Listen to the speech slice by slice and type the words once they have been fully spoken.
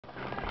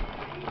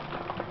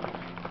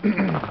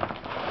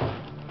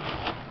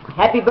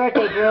Happy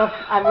birthday, Drew.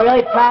 I'm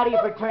really proud of you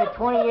for turning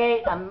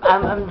 28.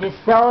 I'm just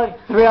so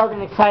thrilled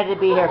and excited to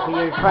be here for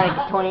your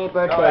 28th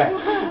birthday.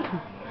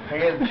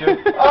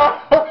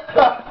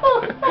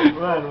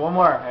 One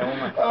more.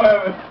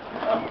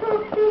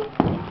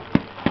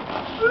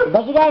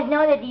 Did you guys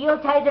know that the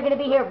yuletides are going to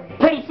be here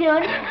pretty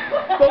soon?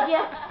 Did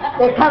you?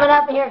 They're coming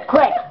up here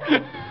quick.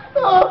 Did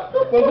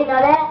you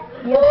know that?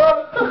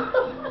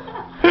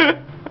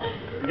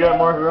 You got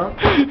more to run?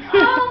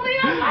 Oh, we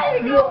don't have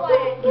to go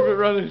away. Keep it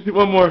running.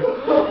 One more.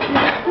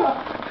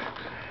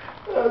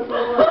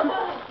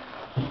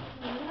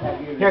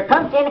 Here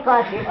comes Santa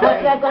Claus. Here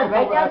comes Santa Claus.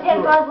 Right down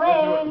Santa Claus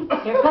Lane.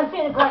 Here comes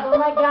Santa Claus. Oh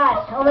my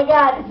gosh. Oh my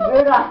God. It's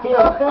Rudolph too.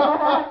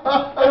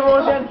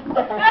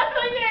 That's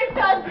what your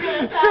son's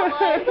gonna sound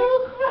like.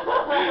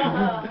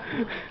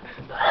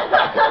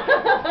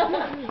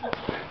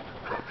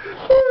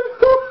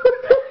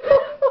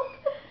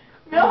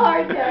 No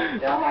hard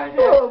test. No hard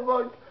test. Oh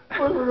fuck.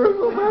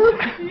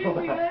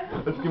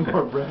 Let's get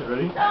more bread.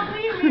 Ready? Don't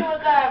leave me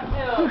with that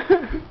too.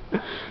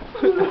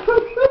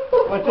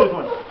 What's this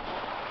one?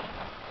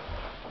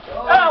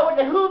 Oh, with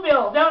the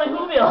Whoville. Down the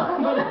Whoville.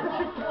 No,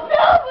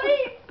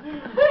 please.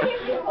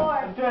 Please, more.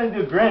 I'm trying to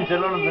do Grinch. I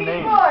don't know the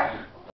name. More.